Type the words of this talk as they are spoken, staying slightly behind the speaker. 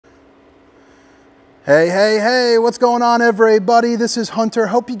Hey, hey, hey, what's going on, everybody? This is Hunter.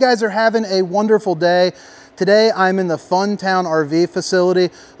 Hope you guys are having a wonderful day. Today, I'm in the Fun Town RV facility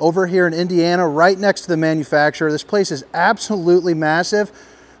over here in Indiana, right next to the manufacturer. This place is absolutely massive,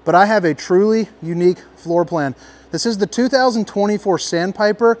 but I have a truly unique floor plan. This is the 2024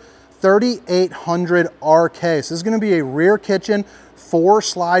 Sandpiper 3800RK. So this is gonna be a rear kitchen,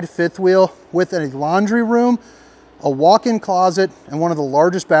 4-slide fifth wheel with a laundry room, a walk-in closet, and one of the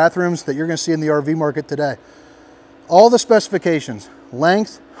largest bathrooms that you're gonna see in the RV market today. All the specifications,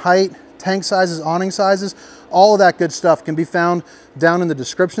 length, height, tank sizes, awning sizes, all of that good stuff can be found down in the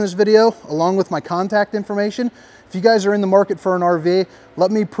description of this video, along with my contact information. If you guys are in the market for an RV, let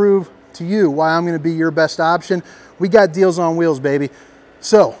me prove to you why I'm gonna be your best option. We got deals on wheels, baby.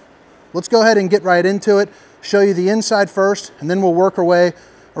 So let's go ahead and get right into it, show you the inside first, and then we'll work our way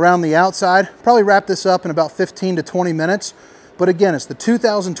around the outside. Probably wrap this up in about 15 to 20 minutes. But again, it's the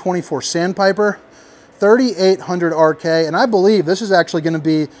 2024 Sandpiper 3800RK, and I believe this is actually gonna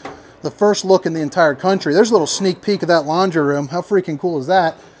be the first look in the entire country. There's a little sneak peek of that laundry room. How freaking cool is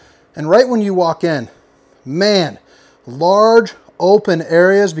that? And right when you walk in, man, large open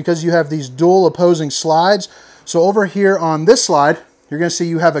areas because you have these dual opposing slides. So over here on this slide, you're gonna see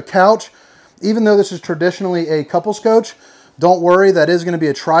you have a couch. Even though this is traditionally a couples coach, don't worry, that is going to be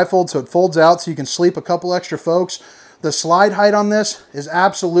a trifold, so it folds out so you can sleep a couple extra folks. The slide height on this is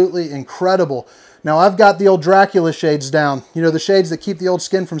absolutely incredible. Now, I've got the old Dracula shades down, you know, the shades that keep the old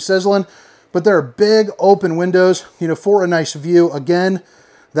skin from sizzling, but there are big open windows, you know, for a nice view. Again,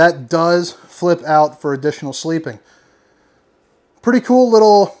 that does flip out for additional sleeping. Pretty cool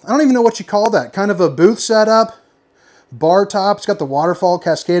little, I don't even know what you call that, kind of a booth setup. Bar top, it's got the waterfall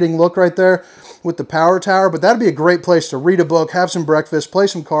cascading look right there with the power tower, but that'd be a great place to read a book, have some breakfast, play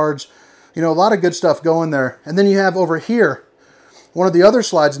some cards, you know, a lot of good stuff going there. And then you have over here one of the other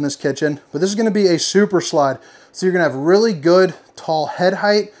slides in this kitchen, but this is going to be a super slide. So you're going to have really good tall head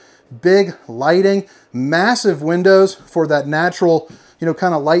height, big lighting, massive windows for that natural, you know,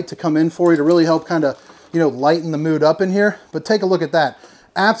 kind of light to come in for you to really help kind of, you know, lighten the mood up in here. But take a look at that.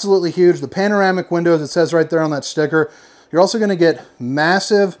 Absolutely huge. The panoramic windows, it says right there on that sticker. You're also going to get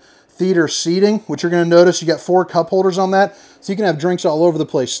massive theater seating, which you're going to notice you got 4 cup holders on that, so you can have drinks all over the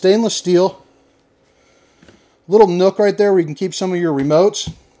place. Stainless steel. Little nook right there where you can keep some of your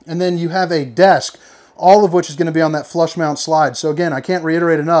remotes. And then you have a desk, all of which is going to be on that flush mount slide. So again, I can't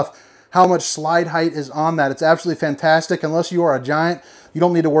reiterate enough how much slide height is on that. It's absolutely fantastic. Unless you are a giant, you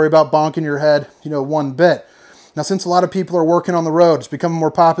don't need to worry about bonking your head, you know, one bit. Now, since a lot of people are working on the road, it's becoming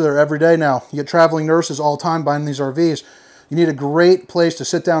more popular every day now. You get traveling nurses all the time buying these RVs. You need a great place to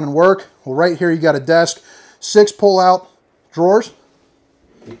sit down and work. Well, right here, you got a desk, 6 pull-out drawers,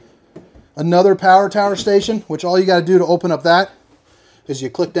 another power tower station, which all you got to do to open up that is you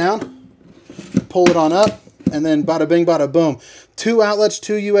click down, pull it on up, and then bada bing, bada boom. 2 outlets,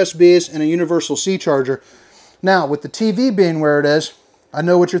 2 USBs, and a universal C charger. Now, with the TV being where it is, I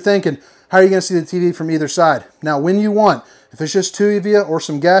know what you're thinking. How are you going to see the TV from either side? Now, when you want, if it's just 2 of you or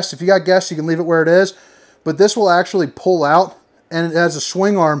some guests, if you got guests, you can leave it where it is. But this will actually pull out, and it has a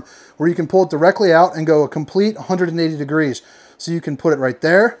swing arm where you can pull it directly out and go a complete 180 degrees. So you can put it right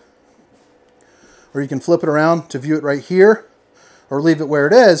there, or you can flip it around to view it right here, or leave it where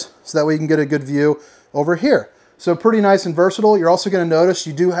it is, so that way you can get a good view over here. So pretty nice and versatile. You're also going to notice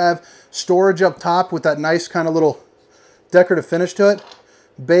you do have storage up top with that nice kind of little decorative finish to it.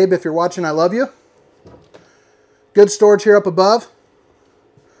 Babe, if you're watching, I love you. Good storage here up above.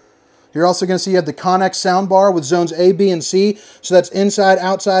 You're also going to see you have the Connex soundbar with zones A, B, and C. So that's inside,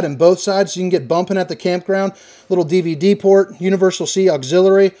 outside, and both sides. So you can get bumping at the campground. Little DVD port, universal C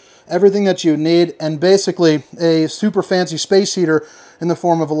auxiliary, everything that you need, and basically a super fancy space heater in the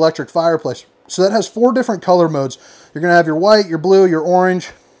form of electric fireplace. So that has 4 different color modes. You're going to have your white, your blue, your orange,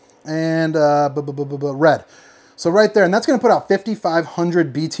 and red. So right there, and that's going to put out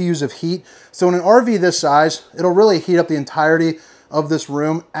 5,500 BTUs of heat. So in an RV this size, it'll really heat up the entirety of this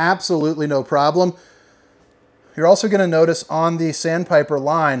room. Absolutely no problem. You're also going to notice on the Sandpiper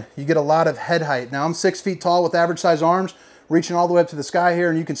line, you get a lot of head height. Now I'm 6 feet tall with average size arms, reaching all the way up to the sky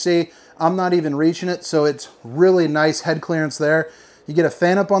here, and you can see I'm not even reaching it, so it's really nice head clearance there. You get a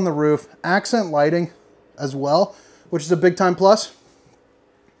fan up on the roof, accent lighting as well, which is a big time plus.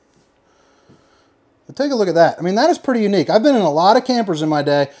 But take a look at that. I mean, that is pretty unique. I've been in a lot of campers in my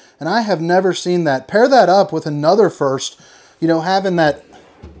day, and I have never seen that. Pair that up with another first. You know, having that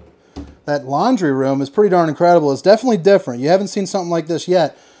laundry room is pretty darn incredible. It's definitely different. You haven't seen something like this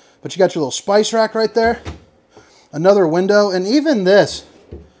yet. But you got your little spice rack right there. Another window. And even this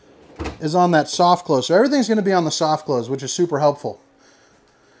is on that soft close. So everything's going to be on the soft close, which is super helpful.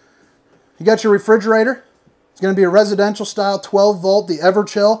 You got your refrigerator. It's going to be a residential style 12 volt, the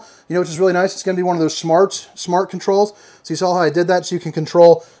Everchill, which is really nice. It's going to be one of those smart controls. So you saw how I did that, so you can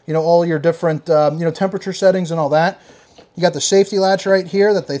control, all your different, temperature settings and all that. You got the safety latch right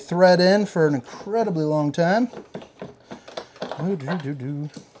here that they thread in for an incredibly long time.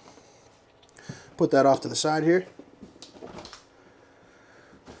 Put that off to the side here.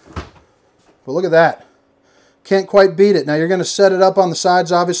 But look at that. Can't quite beat it. Now you're going to set it up on the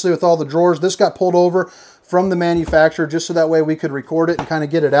sides, obviously, with all the drawers. This got pulled over from the manufacturer just so that way we could record it and kind of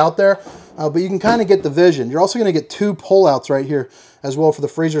get it out there. But you can kind of get the vision. You're also going to get 2 pull-outs right here as well for the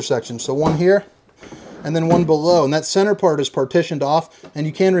freezer section. So one here and then one below. And that center part is partitioned off, and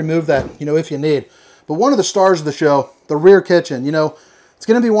you can remove that, if you need. But one of the stars of the show, the rear kitchen, it's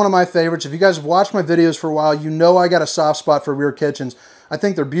going to be one of my favorites. If you guys have watched my videos for a while, I got a soft spot for rear kitchens. I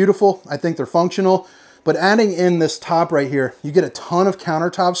think they're beautiful. I think they're functional. But adding in this top right here, you get a ton of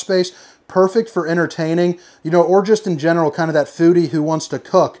countertop space, perfect for entertaining, or just in general, kind of that foodie who wants to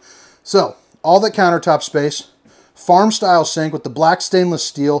cook. So, all that countertop space, farm-style sink with the black stainless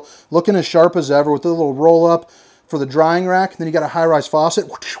steel, looking as sharp as ever with the little roll-up for the drying rack. And then you got a high-rise faucet,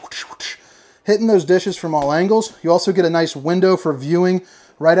 hitting those dishes from all angles. You also get a nice window for viewing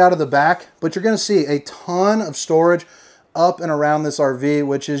right out of the back. But you're going to see a ton of storage up and around this RV,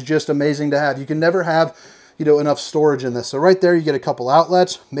 which is just amazing to have. You can never have, enough storage in this. So right there, you get a couple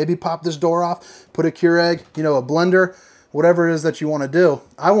outlets. Maybe pop this door off, put a Keurig, a blender, whatever it is that you want to do.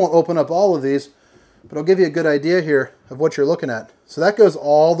 I won't open up all of these, but I'll give you a good idea here of what you're looking at. So that goes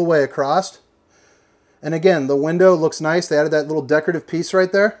all the way across. And again, the window looks nice. They added that little decorative piece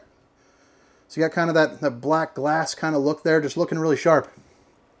right there. So you got kind of that black glass kind of look there, just looking really sharp.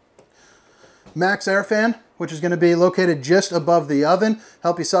 Max air fan, which is going to be located just above the oven.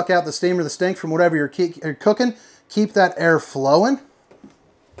 Help you suck out the steam or the stink from whatever you're cooking. Keep that air flowing.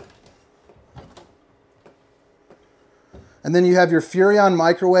 And then you have your Furrion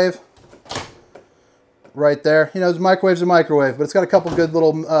microwave right there. The microwave's a microwave, but it's got a couple good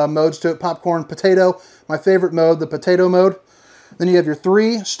little modes to it. Popcorn, potato, my favorite mode, the potato mode. Then you have your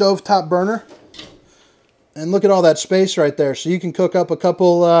 3 stovetop burner. And look at all that space right there. So you can cook up a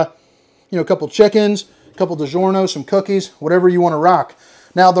couple, a couple chickens, a couple DiGiorno, some cookies, whatever you want to rock.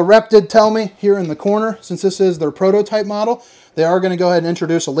 Now, the rep did tell me here in the corner, since this is their prototype model, they are going to go ahead and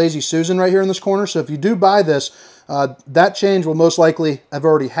introduce a Lazy Susan right here in this corner. So if you do buy this, that change will most likely have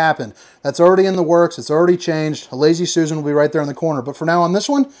already happened. That's already in the works. It's already changed. A Lazy Susan will be right there in the corner. But for now on this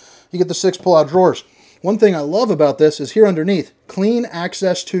one, you get the 6 pull-out drawers. One thing I love about this is here underneath, clean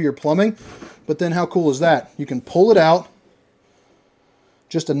access to your plumbing. But then how cool is that? You can pull it out.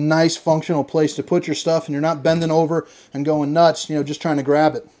 Just a nice functional place to put your stuff, and you're not bending over and going nuts, just trying to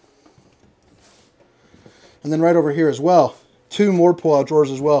grab it. And then right over here as well, 2 more pull-out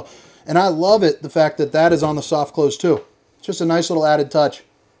drawers as well. And I love it, the fact that that is on the soft close too. It's just a nice little added touch.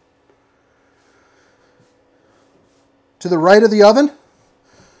 To the right of the oven,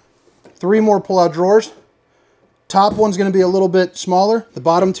 3 more pull-out drawers. Top one's going to be a little bit smaller. The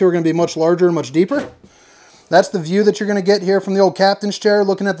bottom 2 are going to be much larger and much deeper. That's the view that you're going to get here from the old captain's chair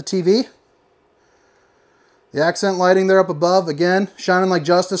looking at the TV. The accent lighting there up above, again, shining like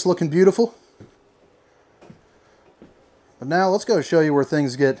justice, looking beautiful. But now let's go show you where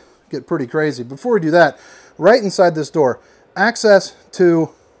things get pretty crazy. Before we do that, right inside this door, access to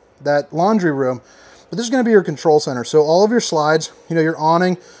that laundry room. But this is going to be your control center. So all of your slides, your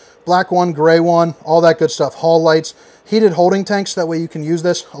awning, black one, gray one, all that good stuff, hall lights, heated holding tanks, that way you can use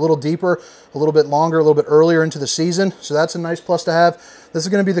this a little deeper, a little bit longer, a little bit earlier into the season. So that's a nice plus to have. This is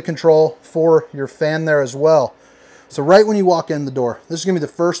going to be the control for your fan there as well. So right when you walk in the door, this is going to be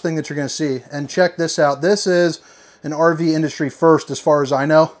the first thing that you're going to see. And check this out. This is an RV industry first as far as I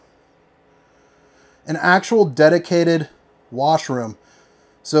know. An actual dedicated washroom.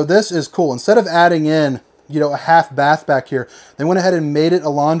 So this is cool. Instead of adding in a half bath back here, they went ahead and made it a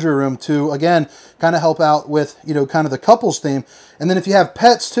laundry room to, again, kind of help out with, kind of the couples theme. And then if you have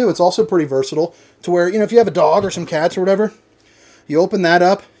pets too, it's also pretty versatile to where, if you have a dog or some cats or whatever, you open that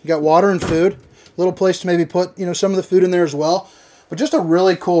up, you got water and food, a little place to maybe put, some of the food in there as well. But just a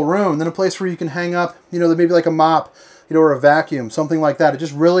really cool room. And then a place where you can hang up, maybe like a mop, or a vacuum, something like that. It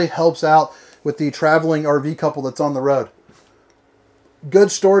just really helps out with the traveling RV couple that's on the road.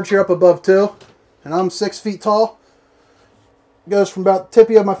 Good storage here up above too. And I'm 6 feet tall. It goes from about the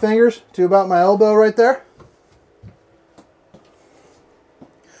tippy of my fingers to about my elbow right there.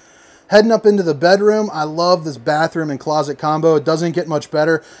 Heading up into the bedroom, I love this bathroom and closet combo. It doesn't get much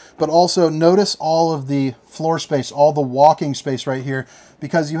better, but also notice all of the floor space, all the walking space right here,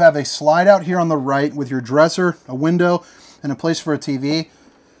 because you have a slide out here on the right with your dresser, a window, and a place for a TV.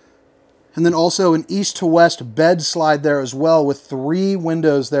 And then also an east to west bed slide there as well with 3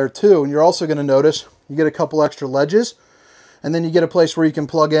 windows there too. And you're also going to notice you get a couple extra ledges, and then you get a place where you can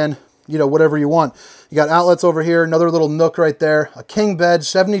plug in, you know, whatever you want. You got outlets over here, another little nook right there, a king bed,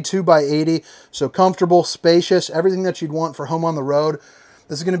 72 by 80. So comfortable, spacious, everything that you'd want for home on the road.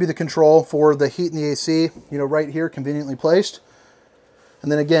 This is going to be the control for the heat and the AC, you know, right here, conveniently placed.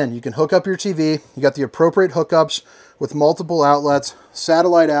 And then again, you can hook up your TV. You got the appropriate hookups with multiple outlets,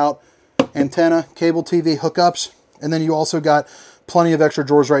 satellite out, antenna, cable TV hookups, and then you also got plenty of extra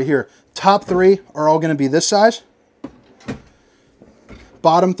drawers right here. Top 3 are all going to be this size.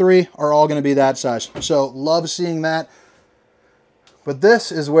 Bottom 3 are all going to be that size. So love seeing that. But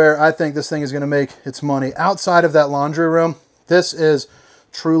this is where I think this thing is going to make its money. Outside of that laundry room, this is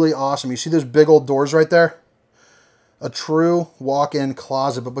truly awesome. You see those big old doors right there? A true walk-in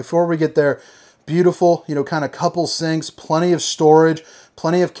closet. But before we get there, beautiful, you know, kind of couple sinks, plenty of storage,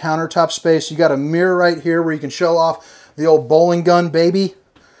 plenty of countertop space. You got a mirror right here where you can show off the old bowling gun, baby.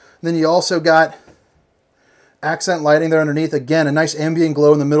 And then you also got accent lighting there underneath. Again, a nice ambient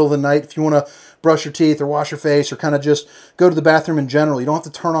glow in the middle of the night if you want to brush your teeth or wash your face or kind of just go to the bathroom in general. You don't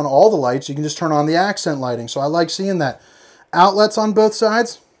have to turn on all the lights. You can just turn on the accent lighting. So I like seeing that. Outlets on both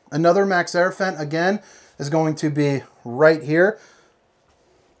sides. Another max air vent, again, is going to be right here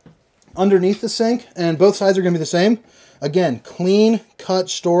underneath the sink, and both sides are going to be the same. Again, clean cut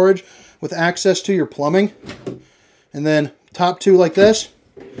storage with access to your plumbing. And then top 2 like this.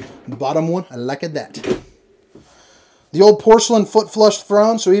 Bottom 1, I like it that. The old porcelain foot flush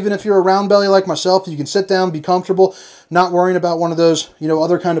throne, so even if you're a round belly like myself, you can sit down, be comfortable, not worrying about one of those, you know,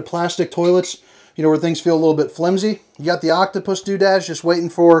 other kind of plastic toilets, you know, where things feel a little bit flimsy. You got the octopus doodads just waiting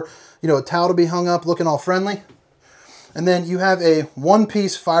for, you know, a towel to be hung up, looking all friendly. And then you have a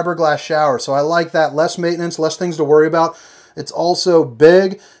one-piece fiberglass shower, so I like that. Less maintenance, less things to worry about. It's also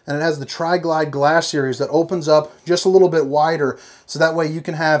big, and it has the Tri-Glide glass series that opens up just a little bit wider, so that way you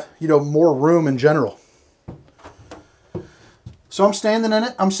can have, you know, more room in general. So I'm standing in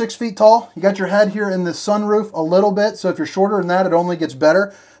it. I'm 6 feet tall. You got your head here in the sunroof a little bit, so if you're shorter than that, it only gets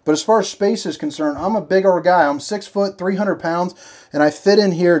better. But as far as space is concerned, I'm a big old guy. I'm 6 foot, 300 pounds, and I fit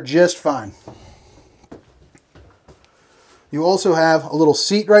in here just fine. You also have a little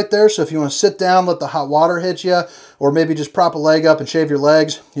seat right there, so if you want to sit down, let the hot water hit you, or maybe just prop a leg up and shave your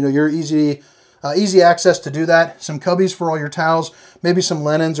legs, you know, you're easy access to do that. Some cubbies for all your towels, maybe some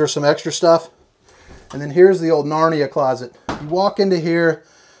linens or some extra stuff. And then here's the old Narnia closet. You walk into here,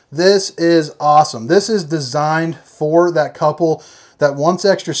 this is awesome. This is designed for that couple that wants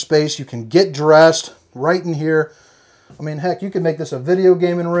extra space. You can get dressed right in here. I mean, heck, you could make this a video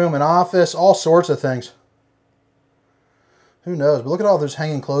gaming room, an office, all sorts of things. Who knows? But look at all those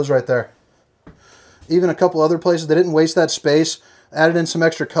hanging clothes right there. Even a couple other places, they didn't waste that space. Added in some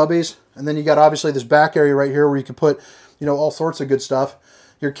extra cubbies. And then you got obviously this back area right here where you can put, you know, all sorts of good stuff.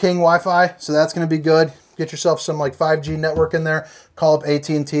 Your King Wi-Fi, so that's going to be good. Get yourself some like 5G network in there. Call up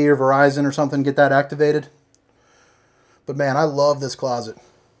AT&T or Verizon or something, get that activated. But man, I love this closet.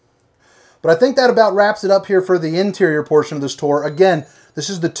 But I think that about wraps it up here for the interior portion of this tour. Again, this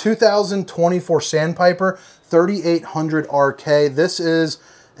is the 2024 Sandpiper 3800RK. This is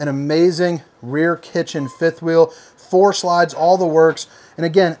an amazing rear kitchen fifth wheel, 4 slides, all the works. And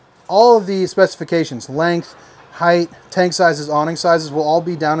again, all of the specifications, length, height, tank sizes, awning sizes, will all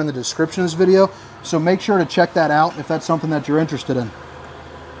be down in the description of this video. So make sure to check that out if that's something that you're interested in.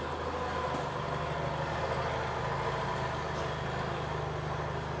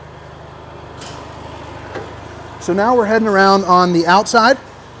 So now we're heading around on the outside.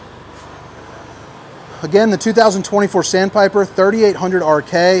 Again, the 2024 Sandpiper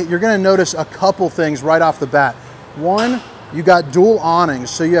 3800RK. You're going to notice a couple things right off the bat. One, you got dual awnings.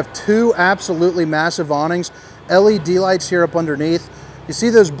 So you have 2 absolutely massive awnings. LED lights here up underneath. You see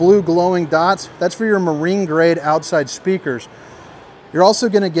those blue glowing dots? That's for your marine grade outside speakers. You're also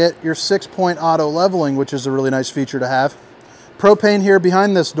going to get your 6-point auto leveling, which is a really nice feature to have. Propane here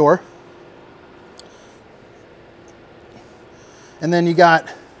behind this door. And then you got,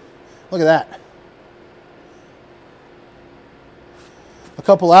 look at that, a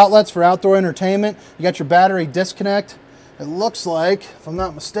couple outlets for outdoor entertainment. You got your battery disconnect. It looks like, if I'm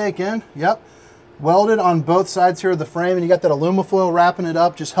not mistaken, yep, welded on both sides here of the frame, and you got that aluminum foil wrapping it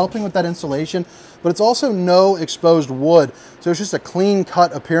up, just helping with that insulation. But it's also no exposed wood, so it's just a clean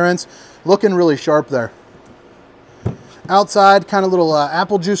cut appearance, looking really sharp there. Outside, kind of little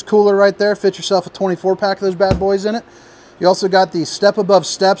apple juice cooler right there. Fit yourself a 24 pack of those bad boys in it. You also got the step above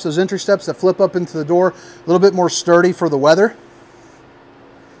steps, those entry steps that flip up into the door, a little bit more sturdy for the weather.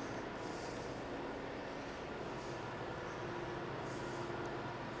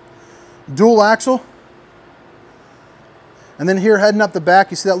 Dual axle. And then here heading up the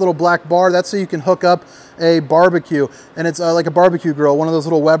back, you see that little black bar? That's so you can hook up a barbecue. And it's like a barbecue grill, one of those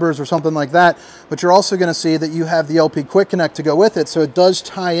little Weber's or something like that. But you're also gonna see that you have the LP Quick Connect to go with it. So it does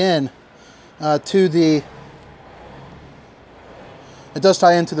tie in to the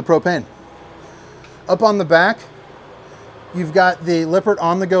propane. Up on the back, you've got the Lippert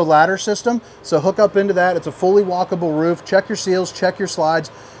on-the-go ladder system. So hook up into that. It's a fully walkable roof. Check your seals, check your slides.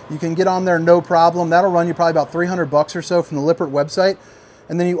 You can get on there no problem. That'll run you probably about 300 bucks or so from the Lippert website.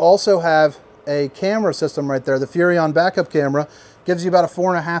 And then you also have a camera system right there. The Furrion backup camera gives you about a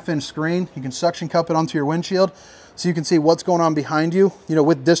 4.5-inch screen. You can suction cup it onto your windshield so you can see what's going on behind you,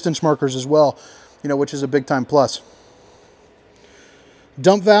 with distance markers as well, which is a big time plus.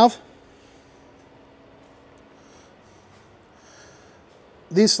 Dump valve.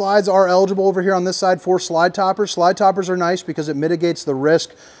 These slides are eligible over here on this side for slide toppers. Slide toppers are nice because it mitigates the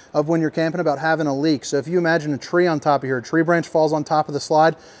risk of when you're camping about having a leak. So if you imagine a tree on top of here, a tree branch falls on top of the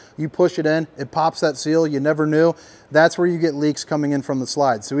slide, you push it in, it pops that seal, you never knew. That's where you get leaks coming in from the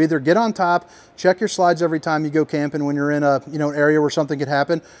slide. So either get on top, check your slides every time you go camping when you're in a an area where something could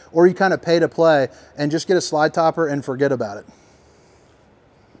happen, or you kind of pay to play and just get a slide topper and forget about it.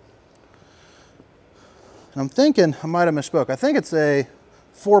 And I'm thinking, I might have misspoke. I think it's a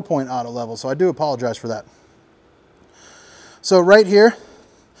 4-point auto level, so I do apologize for that. So right here,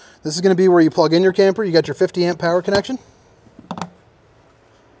 this is going to be where you plug in your camper. You got your 50 amp power connection.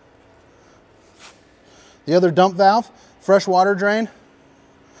 The other dump valve, fresh water drain,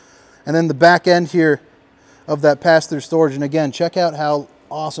 and then the back end here of that pass-through storage. And again, check out how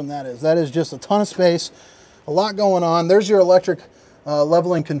awesome that is. That is just a ton of space, a lot going on. There's your electric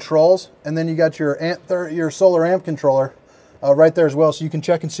leveling controls, and then you got your solar amp controller right there as well, so you can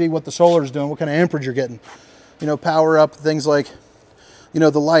check and see what the solar is doing, what kind of amperage you're getting. Power up things like,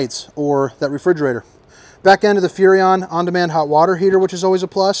 the lights or that refrigerator. Back end of the Furrion on-demand hot water heater, which is always a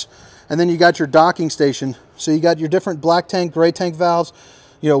plus. And then you got your docking station. So you got your different black tank, gray tank valves,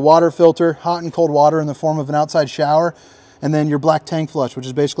 water filter, hot and cold water in the form of an outside shower, and then your black tank flush, which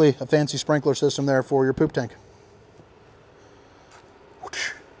is basically a fancy sprinkler system there for your poop tank.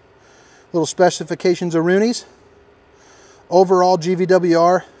 Little specifications of Rooney's. Overall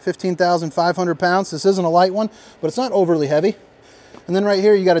GVWR, 15,500 pounds. This isn't a light one, but it's not overly heavy. And then right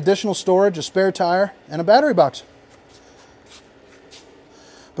here, you got additional storage, a spare tire, and a battery box.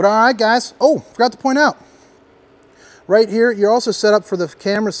 But all right, guys. Oh, forgot to point out. Right here, you're also set up for the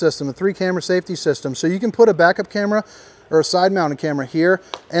camera system, the 3-camera safety system. So you can put a backup camera or a side-mounted camera here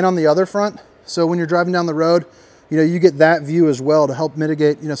and on the other front. So when you're driving down the road, you get that view as well to help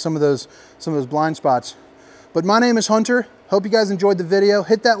mitigate, some of those blind spots. But my name is Hunter. Hope you guys enjoyed the video.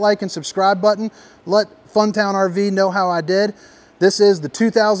 Hit that like and subscribe button. Let Funtown RV know how I did. This is the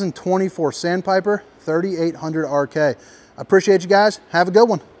 2024 Sandpiper 3800RK. I appreciate you guys. Have a good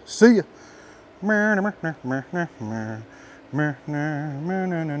one. See ya.